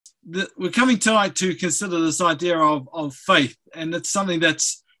we're coming tonight to consider this idea of faith, and it's something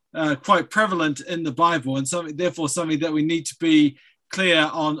that's quite prevalent in the Bible, and therefore something that we need to be clear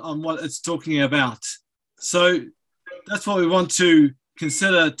on what it's talking about. So that's what we want to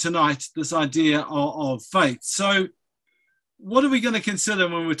consider tonight, this idea of faith. So what are we going to consider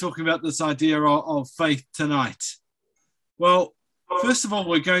when we're talking about this idea of faith tonight? Well, first of all,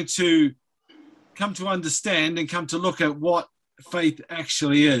 we're going to come to understand and come to look at what faith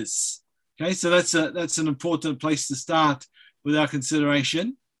actually is. Okay, so that's an important place to start with our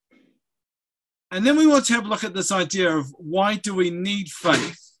consideration. And then we want to have a look at this idea of why do we need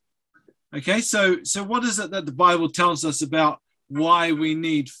faith? Okay, so what is it that the Bible tells us about why we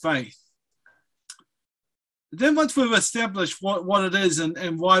need faith? Then once we've established what it is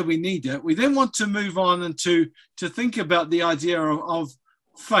and why we need it, we then want to move on and to think about the idea of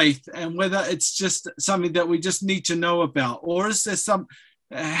faith and whether it's just something that we just need to know about, or is there some,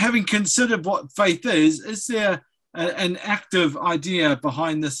 having considered what faith is there an active idea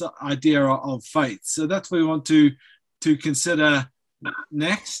behind this idea of faith? So that's what we want to consider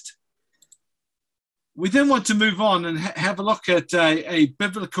next. We then want to move on and have a look at a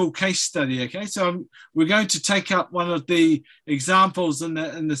biblical case study. Okay, so we're going to take up one of the examples in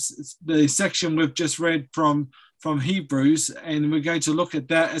the section we've just read from Hebrews, and we're going to look at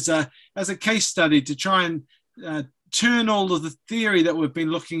that as a case study to try and turn all of the theory that we've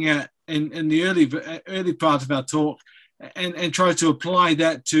been looking at in the early part of our talk and try to apply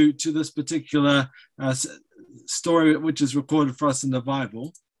that to this particular story which is recorded for us in the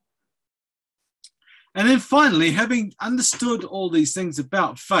Bible. And then finally, having understood all these things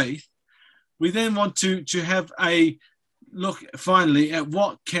about faith, we then want to have a look finally at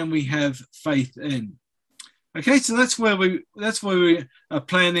what can we have faith in. Okay, so that's where we are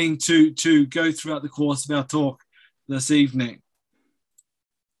planning to go throughout the course of our talk this evening.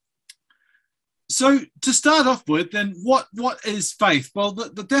 So to start off with, then what is faith? Well,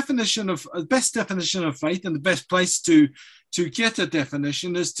 the best definition of faith, and the best place to get a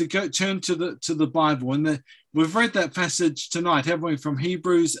definition is to turn to the Bible, and we've read that passage tonight, haven't we, from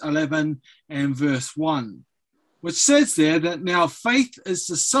Hebrews 11 and verse 1, which says there that now faith is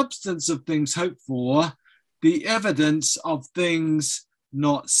the substance of things hoped for, the evidence of things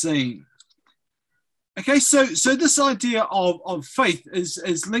not seen. Okay, so this idea of faith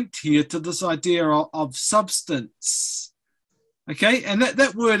is linked here to this idea of substance. Okay, and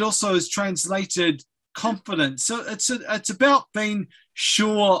that word also is translated confidence. So it's about being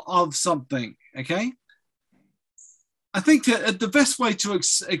sure of something. Okay, I think that the best way to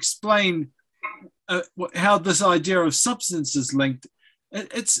explain how this idea of substance is linked,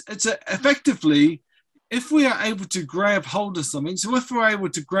 it's effectively, if we are able to grab hold of something, so if we're able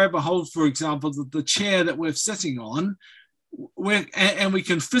to grab a hold, for example, the chair that we're sitting on, and we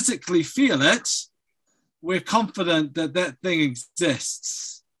can physically feel it, we're confident that that thing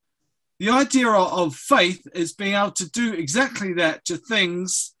exists. The idea of faith is being able to do exactly that to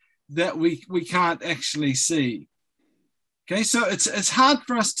things that we can't actually see. Okay, so it's hard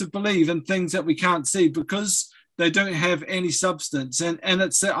for us to believe in things that we can't see because they don't have any substance, and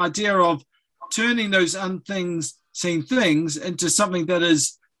it's the idea of turning those unseen things into something that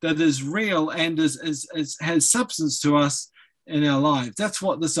is real and has substance to us in our lives. That's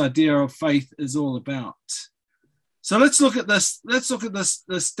what this idea of faith is all about. So let's look at this. Let's look at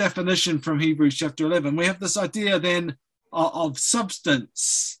this definition from Hebrews chapter 11. We have this idea then of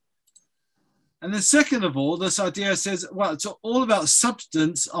substance. And then second of all, this idea says, well, it's all about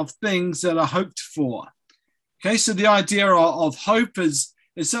substance of things that are hoped for. Okay, so the idea of hope is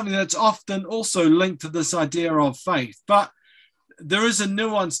something that's often also linked to this idea of faith, but there is a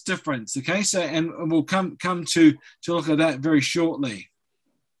nuanced difference. Okay, so and we'll come to look at that very shortly.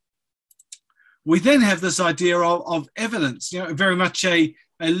 We then have this idea of evidence, very much a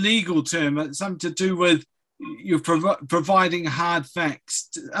legal term. It's something to do with you're providing hard facts,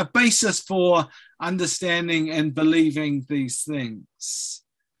 a basis for understanding and believing these things.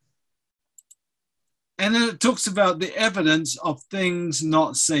 And then it talks about the evidence of things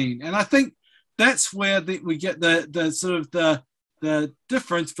not seen. And I think that's where we get the sort of the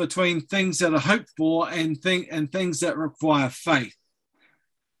difference between things that are hoped for and things that require faith.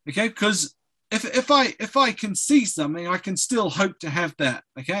 Okay, because if I can see something, I can still hope to have that.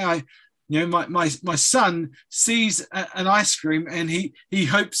 Okay, my son sees an ice cream and he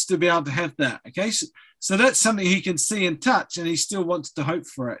hopes to be able to have that. Okay, so that's something he can see and touch, and he still wants to hope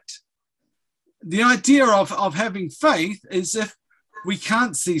for it. The idea of having faith is if we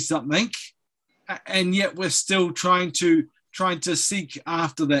can't see something and yet we're still trying to seek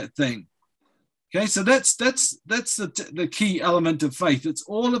after that thing. Okay, so that's the key element of faith. It's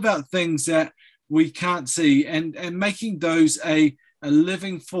all about things that we can't see, and making those a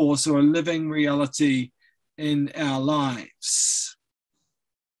living force or a living reality in our lives.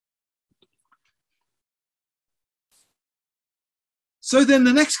 So then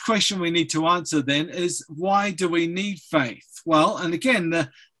the next question we need to answer then is, why do we need faith? Well, and again,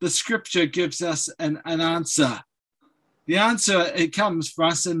 the scripture gives us an answer. The answer, it comes for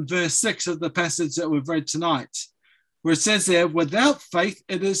us in verse 6 of the passage that we've read tonight, where it says there, without faith,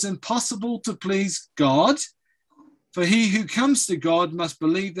 it is impossible to please God, for he who comes to God must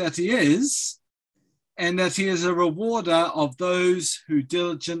believe that he is, and that he is a rewarder of those who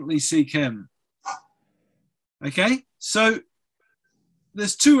diligently seek him. Okay, so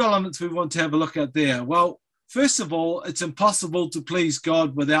there's two elements we want to have a look at there. Well, first of all, it's impossible to please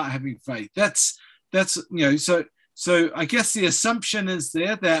God without having faith. That's so I guess the assumption is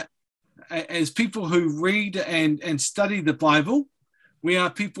there that as people who read and study the Bible, we are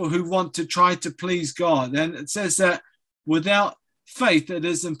people who want to try to please God. And it says that without faith, it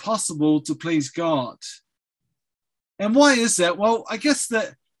is impossible to please God. And why is that? Well, I guess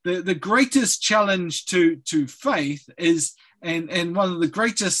that the greatest challenge to faith is, and one of the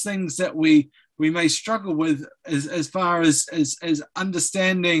greatest things that we may struggle with as far as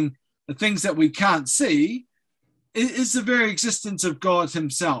understanding the things that we can't see, is the very existence of God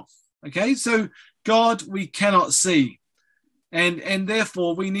himself. Okay, so God we cannot see, and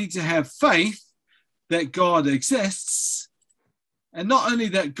therefore we need to have faith that God exists, and not only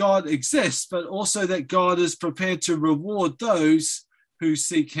that God exists, but also that God is prepared to reward those who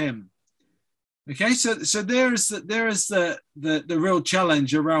seek him. Okay, so there is the real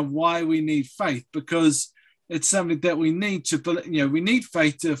challenge around why we need faith, because it's something that we need to, we need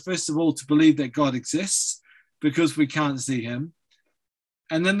faith to, first of all, to believe that God exists, because we can't see him.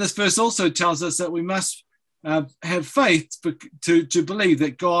 And then this verse also tells us that we must have faith to believe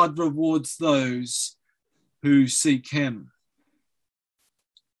that God rewards those who seek him.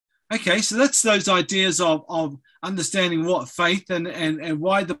 Okay, so that's those ideas of understanding what faith and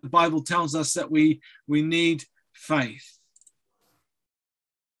why the Bible tells us that we need faith.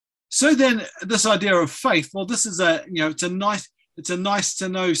 So then this idea of faith, well, this is it's a nice to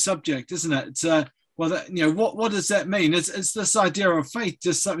know subject, isn't it? It's what does that mean? It's this idea of faith,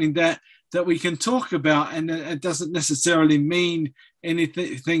 just something that we can talk about, and it doesn't necessarily mean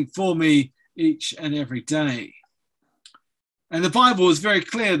anything for me each and every day. And the Bible is very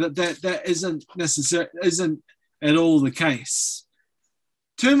clear that isn't at all the case.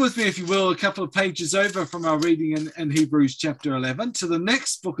 Turn with me, if you will, a couple of pages over from our reading in Hebrews chapter 11 to the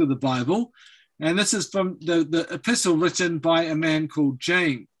next book of the Bible. And this is from the epistle written by a man called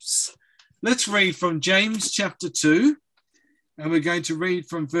James. Let's read from James chapter 2, and we're going to read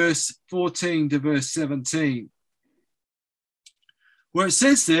from verse 14 to verse 17, where it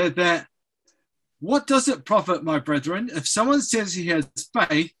says there that, what does it profit, my brethren, if someone says he has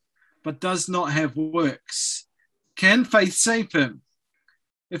faith but does not have works? Can faith save him?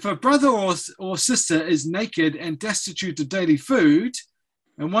 If a brother or sister is naked and destitute of daily food,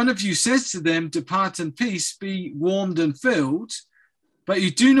 and one of you says to them, depart in peace, be warmed and filled, but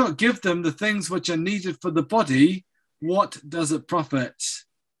you do not give them the things which are needed for the body, what does it profit?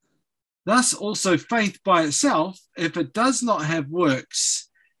 Thus also faith by itself, if it does not have works,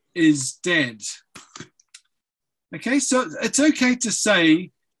 is dead. Okay, so it's okay to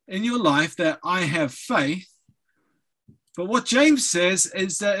say in your life that I have faith, but what James says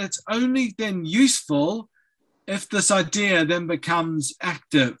is that it's only then useful if this idea then becomes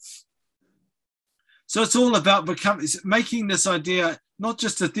active. So it's all about making this idea not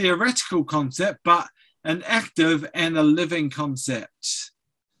just a theoretical concept, but an active and a living concept.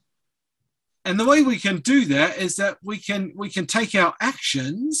 And the way we can do that is that we can take our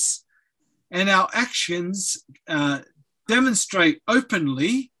actions, and our actions demonstrate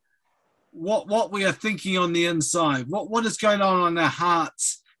openly what we are thinking on the inside, what is going on in our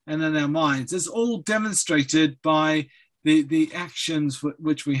hearts and in our minds. It's all demonstrated by the actions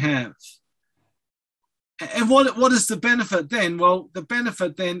which we have. And what is the benefit then? Well, the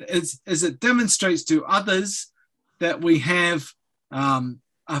benefit then is it demonstrates to others that we have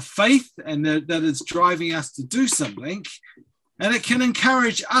a faith and that is driving us to do something. And it can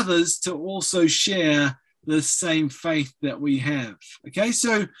encourage others to also share the same faith that we have. Okay,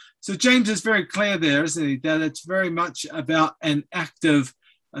 so James is very clear there, isn't he? That it's very much about an active,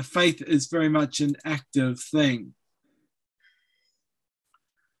 faith is very much an active thing.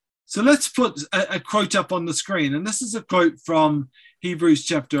 So let's put a quote up on the screen. And this is a quote from Hebrews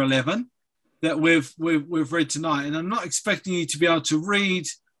chapter 11 that we've read tonight. And I'm not expecting you to be able to read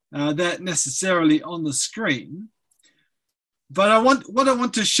that necessarily on the screen. But what I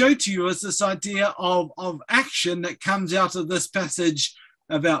want to show to you is this idea of action that comes out of this passage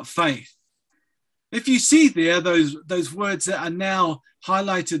about faith. If you see there those words that are now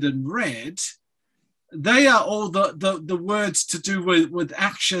highlighted in red, they are all the words to do with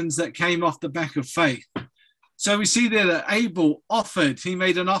actions that came off the back of faith. So we see there that Abel offered, he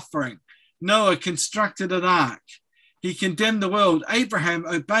made an offering. Noah constructed an ark. He condemned the world. Abraham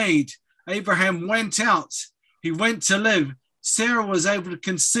obeyed. Abraham went out. He went to live. Sarah was able to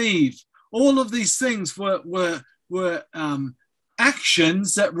conceive. All of these things were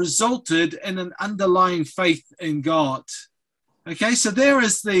actions that resulted in an underlying faith in God. Okay, so there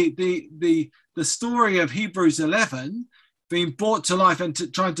is the story of Hebrews 11 being brought to life and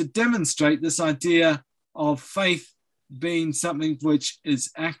trying to demonstrate this idea of faith being something which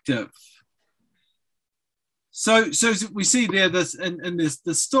is active. So we see there this in this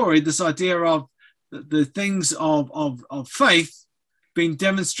story, this idea of the things of faith being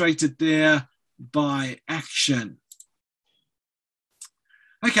demonstrated there by action.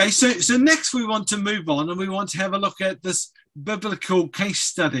 Okay, so next we want to move on and we want to have a look at this biblical case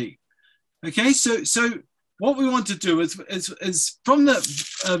study. Okay, so what we want to do is from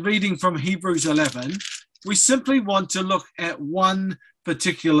the reading from Hebrews 11, we simply want to look at one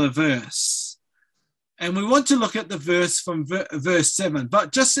particular verse. And we want to look at the verse from verse 7.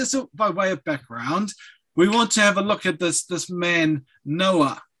 But just as by way of background, we want to have a look at this man,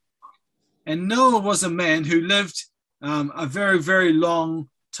 Noah. And Noah was a man who lived a very, very long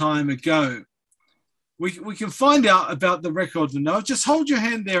time ago. We can find out about the record of Noah. Just hold your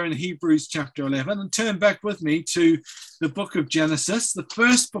hand there in Hebrews chapter 11 and turn back with me to the book of Genesis, the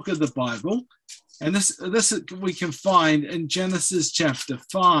first book of the Bible. And this we can find in Genesis chapter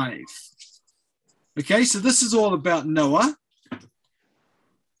 5. Okay, so this is all about Noah.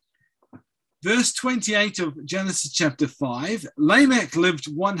 Verse 28 of Genesis chapter 5, Lamech lived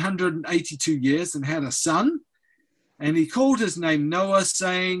 182 years and had a son, and he called his name Noah,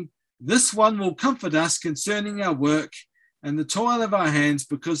 saying, "This one will comfort us concerning our work and the toil of our hands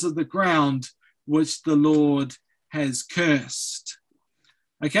because of the ground which the Lord has cursed."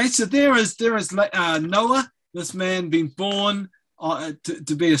 Okay, so there is Noah, this man being born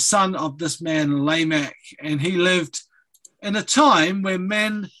to be a son of this man Lamech, and he lived in a time where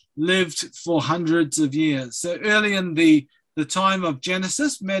men lived for hundreds of years. So early in the time of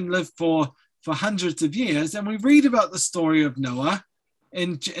Genesis, men lived for hundreds of years, and we read about the story of Noah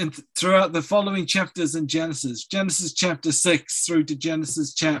in throughout the following chapters in Genesis chapter 6 through to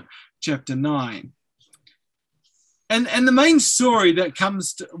Genesis chapter 9. And the main story that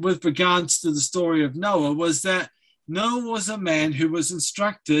comes with regards to the story of Noah was that Noah was a man who was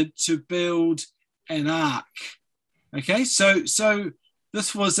instructed to build an ark. Okay, so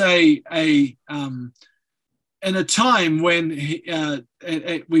this was in a time when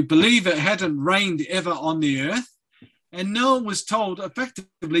we believe it hadn't rained ever on the earth, and Noah was told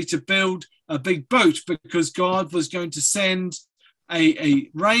effectively to build a big boat because God was going to send a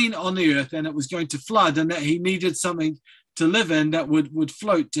rain on the earth and it was going to flood, and that he needed something to live in that would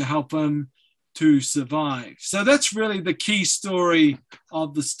float to help him to survive. So that's really the key story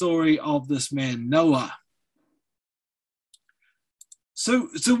of this man, Noah. So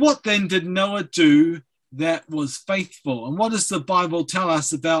what then did Noah do that was faithful? And what does the Bible tell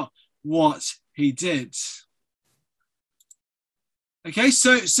us about what he did? Okay,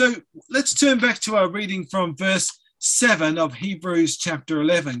 so let's turn back to our reading from verse 7 of Hebrews chapter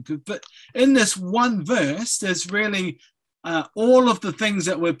 11. But in this one verse, there's really all of the things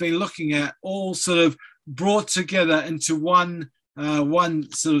that we've been looking at, all sort of brought together into one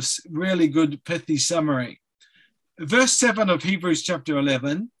sort of really good pithy summary. Verse 7 of Hebrews chapter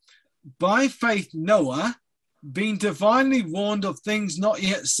 11, by faith Noah, being divinely warned of things not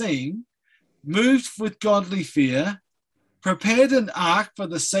yet seen, moved with godly fear, prepared an ark for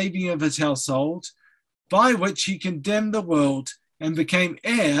the saving of his household, by which he condemned the world and became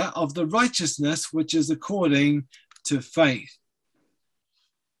heir of the righteousness which is according to faith.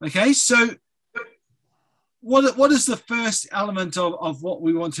 Okay, so what is the first element of what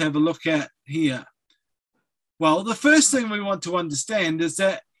we want to have a look at here? Well, the first thing we want to understand is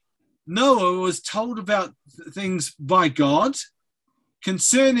that Noah was told about things by God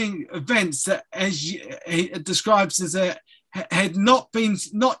concerning events that, as it describes, as a had not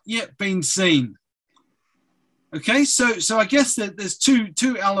yet been seen. Okay, so I guess that there's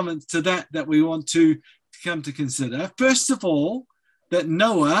two elements to that we want to come to consider. First of all, that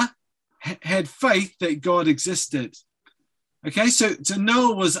Noah had faith that God existed. Okay, so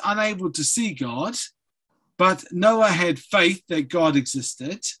Noah was unable to see God, but Noah had faith that God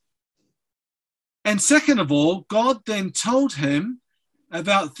existed. And second of all, God then told him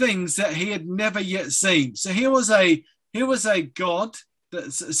about things that he had never yet seen. So here was a God,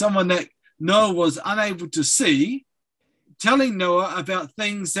 someone that Noah was unable to see, telling Noah about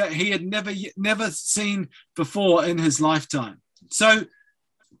things that he had never seen before in his lifetime. So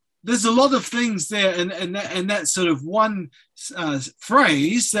there's a lot of things there in that sort of one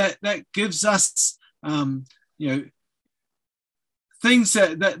phrase that gives us, things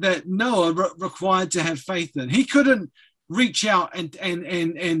that Noah required to have faith in. He couldn't reach out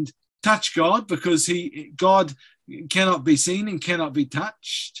and touch God because God cannot be seen and cannot be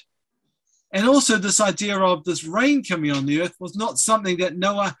touched. And also this idea of this rain coming on the earth was not something that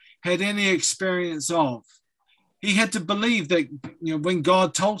Noah had any experience of. He had to believe that, when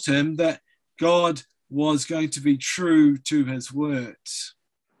God told him that God was going to be true to his words.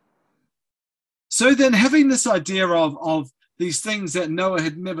 So then, having this idea of these things that Noah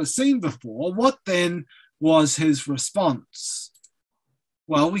had never seen before, what then was his response?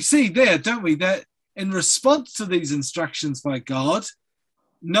 Well, we see there, don't we, that in response to these instructions by God,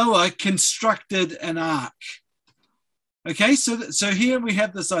 Noah constructed an ark. Okay, so here we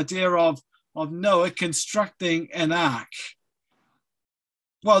have this idea of Noah constructing an ark.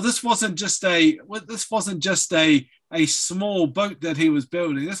 Well, this wasn't just a small boat that he was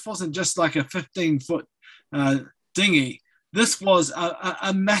building. This wasn't just like a 15-foot dinghy. This was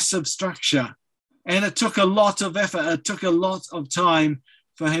a massive structure, and it took a lot of effort. It took a lot of time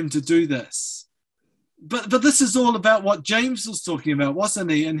for him to do this. But this is all about what James was talking about, wasn't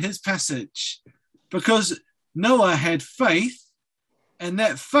he, in his passage? Because Noah had faith, and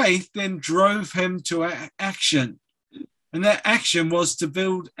that faith then drove him to action. And that action was to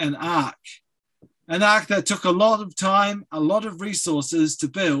build an ark that took a lot of time, a lot of resources to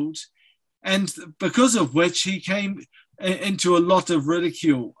build, and because of which he came into a lot of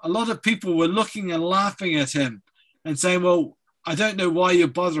ridicule. A lot of people were looking and laughing at him and saying, well, I don't know why you're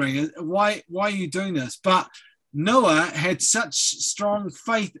bothering. Why are you doing this? But Noah had such strong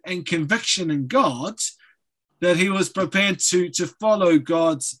faith and conviction in God that he was prepared to follow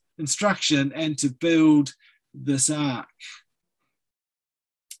God's instruction and to build this ark.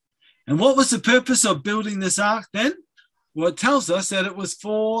 And what was the purpose of building this ark then? Well, it tells us that it was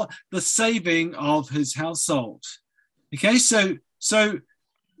for the saving of his household. Okay, so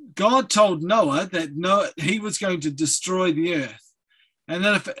God told Noah that he was going to destroy the earth. And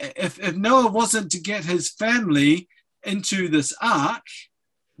that if Noah wasn't to get his family into this ark,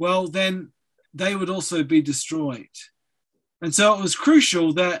 well, then they would also be destroyed. And so it was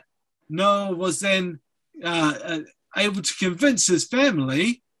crucial that Noah was then able to convince his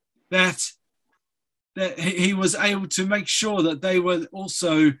family that he was able to make sure that they would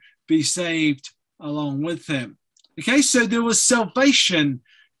also be saved along with him. Okay, so there was salvation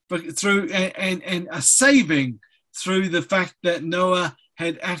through and a saving through the fact that Noah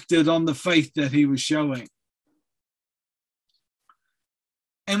had acted on the faith that he was showing.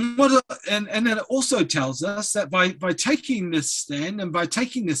 And then it also tells us that by taking this stand and by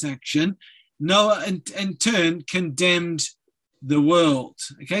taking this action, Noah in turn condemned the world.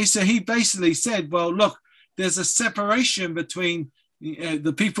 Okay, so he basically said, well, look, there's a separation between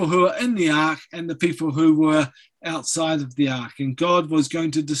the people who are in the ark and the people who were outside of the ark, and God was going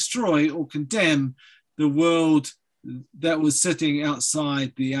to destroy or condemn the world that was sitting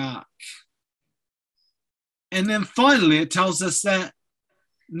outside the ark. And then finally it tells us that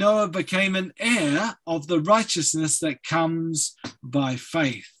Noah became an heir of the righteousness that comes by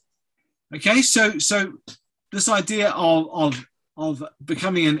faith. Okay, so this idea of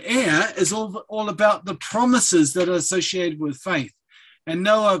becoming an heir is all about the promises that are associated with faith. And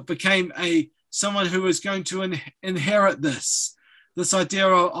Noah became someone who was going to inherit this idea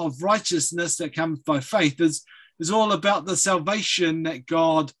of righteousness that comes by faith is all about the salvation that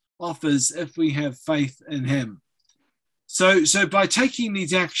God offers if we have faith in him. So by taking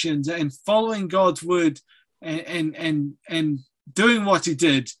these actions and following God's word and doing what he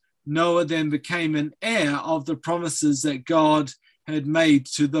did, Noah then became an heir of the promises that God had made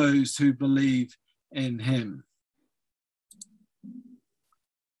to those who believe in him.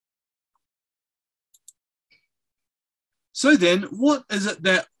 So then, what is it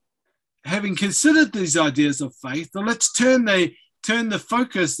that, having considered these ideas of faith, well, let's turn the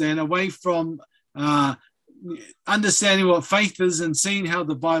focus then away from understanding what faith is and seeing how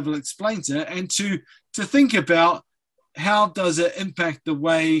the Bible explains it, and to think about how does it impact the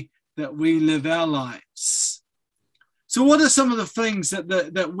way that we live our lives. So what are some of the things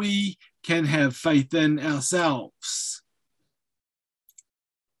that we can have faith in ourselves?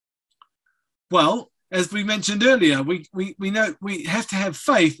 Well, as we mentioned earlier, we know we have to have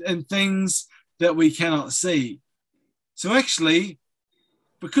faith in things that we cannot see. So actually,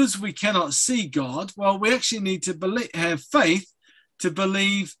 because we cannot see God, well, we actually need to have faith to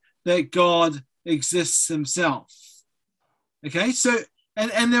believe that God exists himself. Okay, so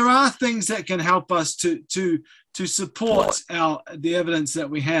and there are things that can help us to support the evidence that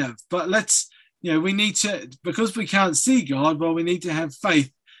we have. But we need to, because we can't see God, well, we need to have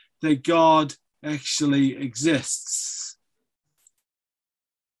faith that God actually exists.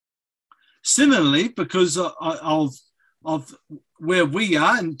 Similarly, because of where we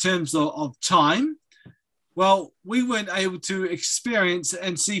are in terms of time, well, we weren't able to experience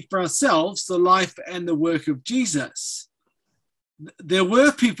and see for ourselves the life and the work of Jesus. There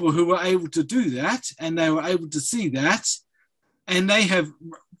were people who were able to do that, and they were able to see that, and they have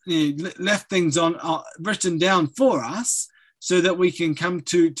left things written down for us so that we can come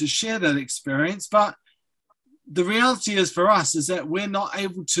to share that experience. But the reality is for us is that we're not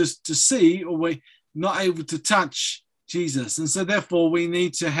able to see, or we're not able to touch Jesus. And so therefore we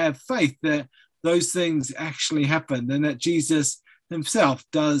need to have faith that those things actually happened and that Jesus himself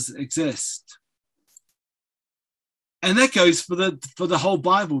does exist. And that goes for the whole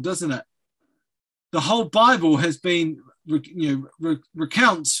Bible, doesn't it? The whole Bible has been,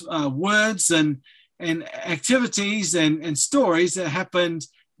 recounts words and activities and stories that happened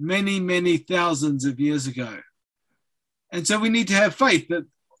many, many thousands of years ago. And so we need to have faith that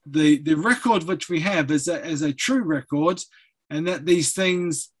the record which we have is a true record, and that these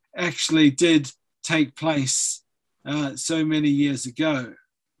things actually did take place so many years ago.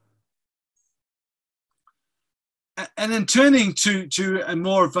 And then turning to a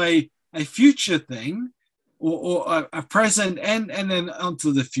more of a future thing, or a present and then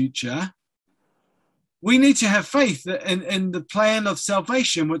onto the future, we need to have faith in the plan of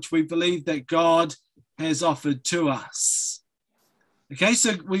salvation, which we believe that God has offered to us. Okay,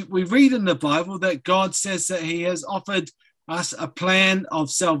 so we read in the Bible that God says that he has offered us a plan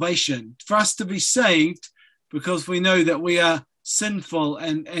of salvation for us to be saved, because we know that we are sinful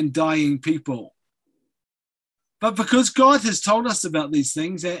and dying people. But because God has told us about these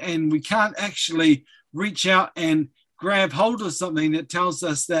things, and we can't actually reach out and grab hold of something that tells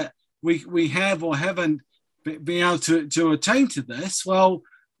us that we have or haven't been able to attain to this, well,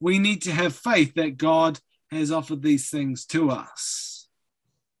 we need to have faith that God has offered these things to us.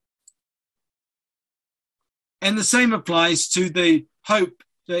 And the same applies to the hope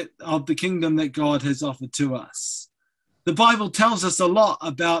of the kingdom that God has offered to us. The Bible tells us a lot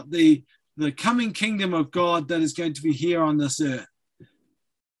about the coming kingdom of God that is going to be here on this earth.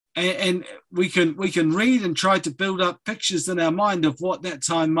 And we can read and try to build up pictures in our mind of what that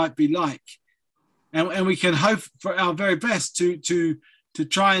time might be like. And we can hope for our very best to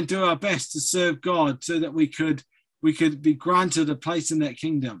try and do our best to serve God so that we could be granted a place in that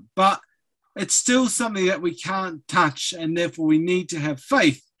kingdom. But it's still something that we can't touch, and therefore we need to have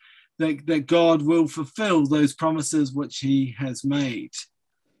faith that God will fulfill those promises which he has made.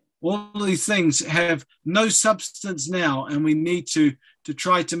 All these things have no substance now, and we need to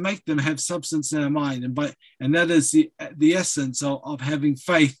try to make them have substance in our mind. And that is the essence of having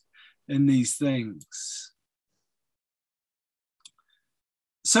faith in these things.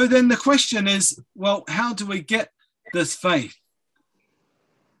 So then the question is, well, how do we get this faith?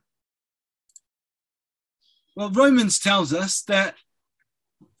 Well, Romans tells us that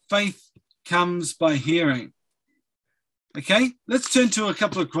faith comes by hearing. Okay, let's turn to a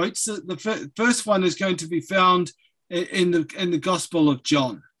couple of quotes. The first one is going to be found in the Gospel of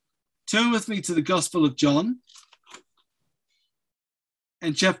John. Turn with me to the Gospel of John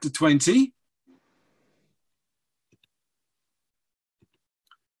and chapter 20.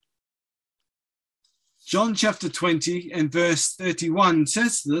 John chapter 20 and verse 31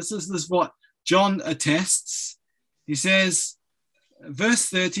 says this. This is what John attests. He says, verse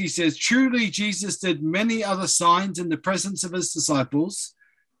 30 says, "Truly Jesus did many other signs in the presence of his disciples,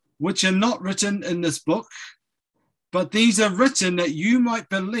 which are not written in this book, but these are written that you might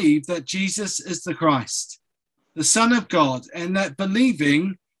believe that Jesus is the Christ, the Son of God, and that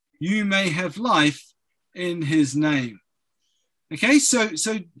believing you may have life in his name." Okay, so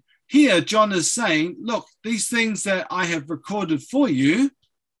here John is saying, look, these things that I have recorded for you,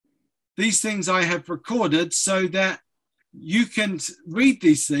 these things I have recorded so that you can read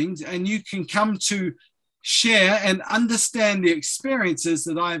these things and you can come to share and understand the experiences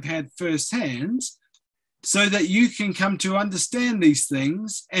that I've had firsthand, so that you can come to understand these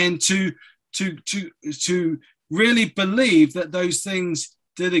things and to really believe that those things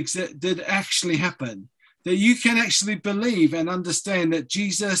did actually happen, that you can actually believe and understand that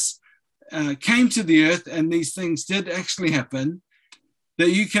Jesus came to the earth and these things did actually happen, that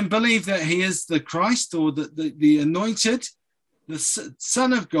you can believe that he is the Christ, or the anointed, the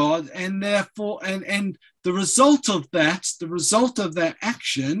Son of God, and therefore, and the result of that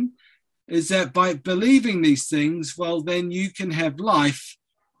action is that by believing these things, well, then you can have life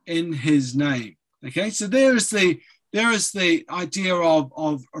in his name. Okay, so there is the idea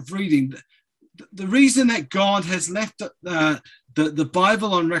of reading. The reason that God has left the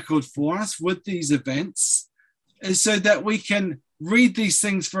Bible on record for us with these events is so that we can read these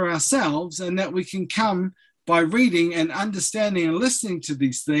things for ourselves, and that we can come by reading and understanding and listening to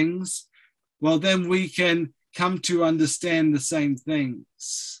these things. Well, then we can come to understand the same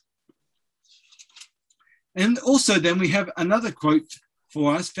things. And also then we have another quote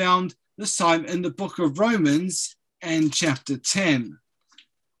for us, found this time in the book of Romans and chapter 10.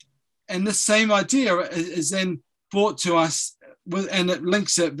 And the same idea is then brought to us, and it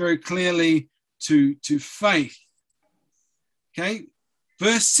links it very clearly to faith. Okay,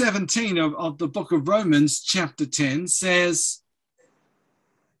 verse 17 of the book of Romans chapter 10 says,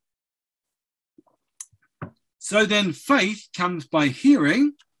 so then faith comes by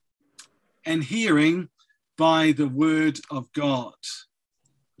hearing, and hearing by the word of God.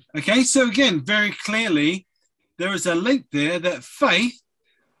 Okay, so again, very clearly, there is a link there that faith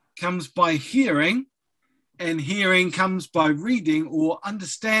comes by hearing, and hearing comes by reading or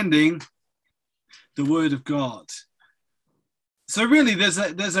understanding the word of God. So really,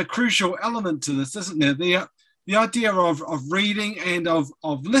 there's a crucial element to this, isn't there? The idea of reading and of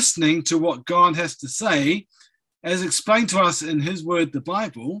listening to what God has to say, as explained to us in his word, the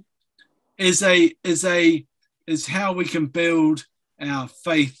Bible, is how we can build our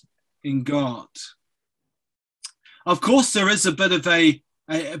faith in God. Of course, there is a bit of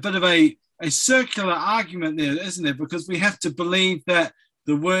a circular argument there, isn't there? Because we have to believe that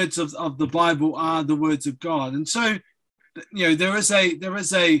the words of the Bible are the words of God, and so there is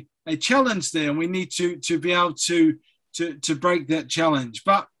a challenge there, and we need to be able to break that challenge.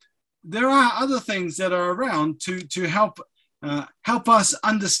 But there are other things that are around to help us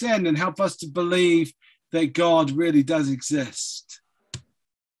understand and help us to believe that God really does exist.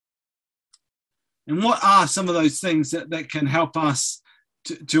 And what are some of those things that can help us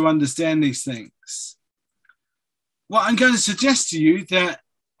to understand these things? Well, I'm going to suggest to you that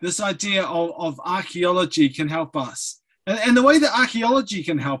this idea of archaeology can help us. And the way that archaeology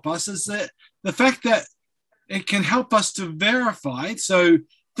can help us is that the fact that it can help us to verify, so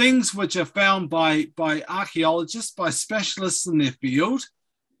things which are found by archaeologists, by specialists in their field,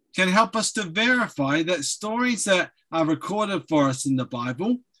 can help us to verify that stories that are recorded for us in the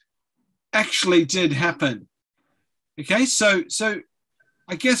Bible actually did happen. Okay, so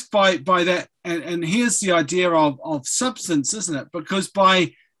I guess by that, and here's the idea of substance, isn't it? Because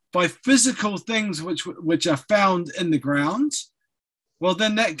by physical things which are found in the ground, well,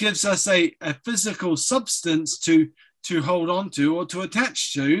 then that gives us a physical substance to hold on to or to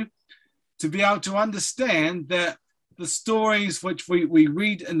attach to be able to understand that the stories which we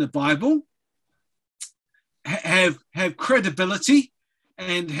read in the Bible have credibility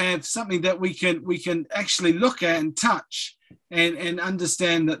and have something that we can actually look at and touch and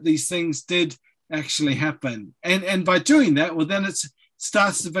understand that these things did actually happen. And by doing that, well, then it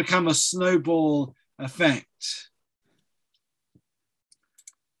starts to become a snowball effect.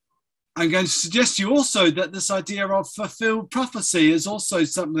 I'm going to suggest to you also that this idea of fulfilled prophecy is also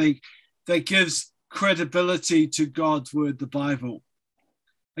something that gives credibility to God's word, the Bible.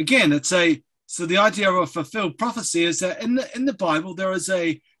 Again, so the idea of fulfilled prophecy is that in the Bible, there is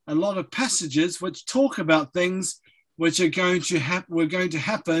a lot of passages which talk about things which are going to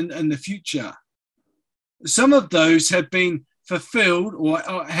happen in the future. Some of those have been fulfilled or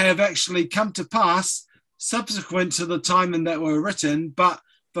have actually come to pass subsequent to the time in that were written, but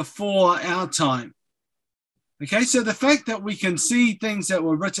before our time. Okay, so the fact that we can see things that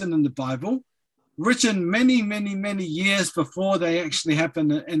were written in the Bible, written many, many, many years before they actually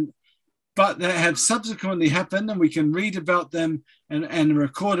happened, but that have subsequently happened, and we can read about them and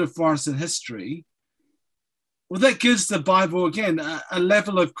recorded for us in history, well, that gives the Bible, again, a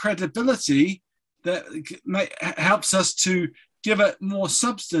level of credibility that helps us to give it more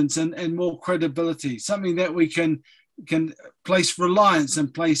substance and more credibility, something that we can place reliance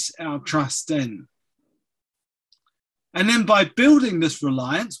and place our trust in. And then by building this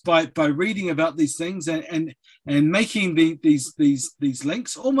reliance, by reading about these things and making these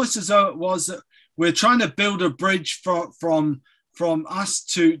links, almost as though it was that we're trying to build a bridge from us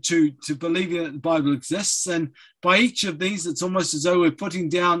to believing that the Bible exists. And by each of these, it's almost as though we're putting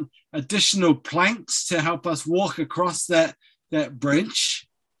down additional planks to help us walk across that bridge.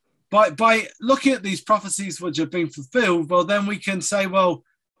 by looking at these prophecies which have been fulfilled, well, then we can say, well,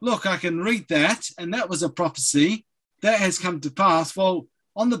 look, I can read that, and that was a prophecy that has come to pass. Well,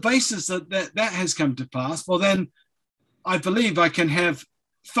 on the basis that has come to pass, well, then I believe I can have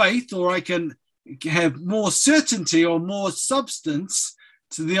faith, or I can have more certainty or more substance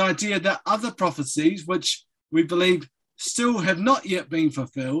to the idea that other prophecies, which we believe still have not yet been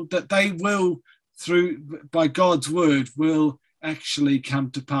fulfilled, that they will, by God's word, will actually come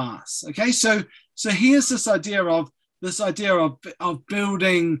to pass. Okay, so here's this idea of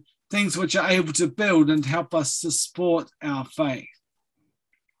building things which are able to build and help us to support our faith.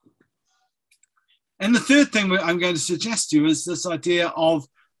 And the third thing I'm going to suggest to you is this idea of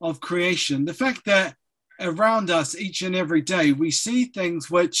creation. The fact that around us each and every day we see things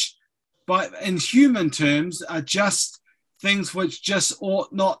which, in human terms, are just things which just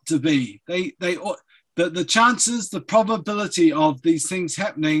ought not to be. The chances, the probability of these things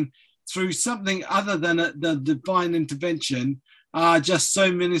happening through something other than the divine intervention are just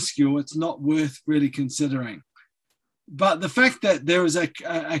so minuscule, it's not worth really considering. But the fact that there is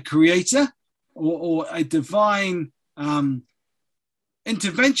a creator or a divine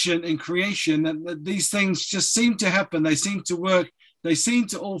intervention in creation, and these things just seem to happen, they seem to work, they seem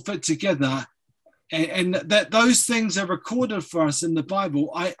to all fit together, and that those things are recorded for us in the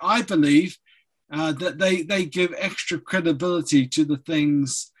Bible, I believe that they give extra credibility to the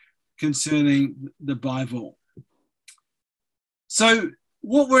things concerning the Bible. So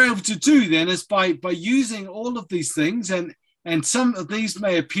what we're able to do then is by using all of these things, and some of these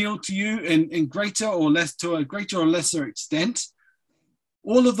may appeal to you in greater or less, to a greater or lesser extent.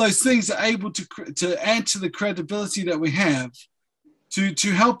 All of those things are able to add to the credibility that we have,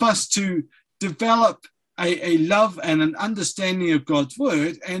 to help us to develop a love and an understanding of God's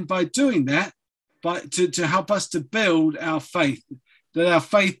word, and by doing that, to help us to build our faith, that our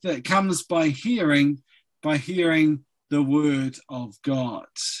faith that comes by hearing the word of God.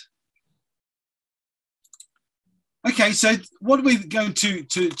 Okay, so what are we going to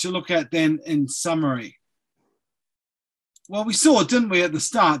look at then in summary? Well, we saw, didn't we, at the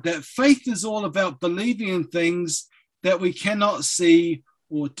start, that faith is all about believing in things that we cannot see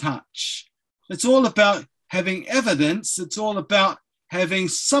or touch. It's all about having evidence. It's all about having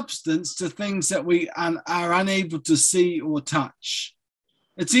substance to things that we are unable to see or touch.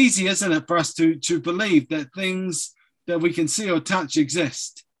 It's easy, isn't it, for us to believe that things that we can see or touch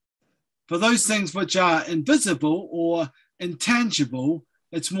exist. For those things which are invisible or intangible,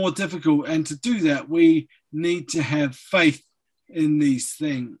 it's more difficult. And to do that, we need to have faith in these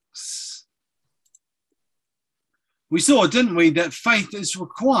things. We saw, didn't we, that faith is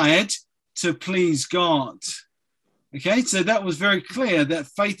required to please God. Okay, so that was very clear, that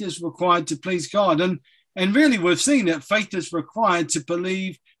faith is required to please God. And really, we've seen that faith is required to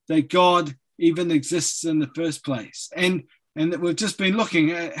believe that God even exists in the first place. And that we've just been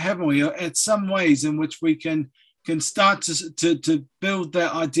looking at, haven't we, at some ways in which we can start to build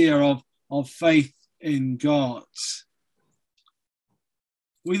that idea of faith in God.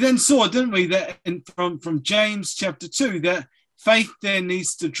 We then saw, didn't we, that from James chapter 2, that faith then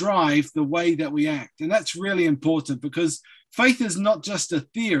needs to drive the way that we act. And that's really important, because faith is not just a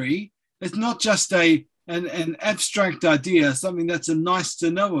theory. It's not just an abstract idea, something that's a nice to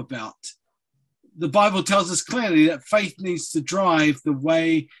know about. The Bible tells us clearly that faith needs to drive the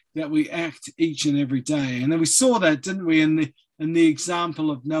way that we act each and every day. And then we saw that, didn't we, in the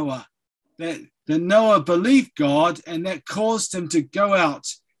example of Noah, that Noah believed God, and that caused him to go out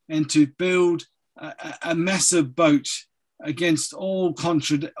and to build a massive boat against all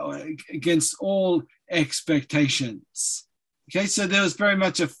expectations. Okay, so there was very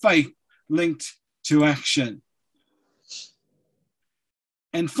much a faith linked to action.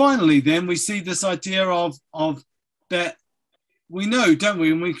 And finally, then, we see this idea of that we know, don't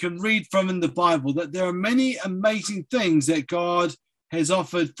we, and we can read from in the Bible, that there are many amazing things that God has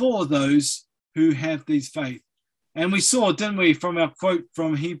offered for those who have these faith. And we saw, didn't we, from our quote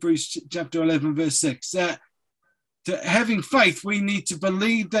from Hebrews chapter 11, verse 6, that to having faith, we need to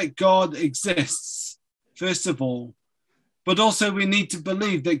believe that God exists, first of all, but also we need to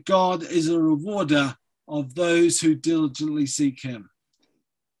believe that God is a rewarder of those who diligently seek him.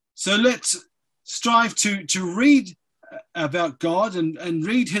 So let's strive to read about God and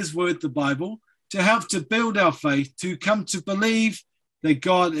read his word, the Bible, to help to build our faith, to come to believe that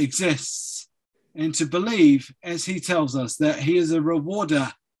God exists, and to believe, as he tells us, that he is a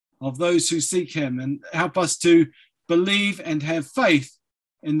rewarder of those who seek him, and help us to believe and have faith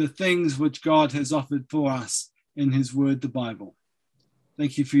in the things which God has offered for us in his word, the Bible.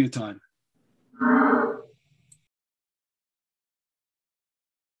 Thank you for your time.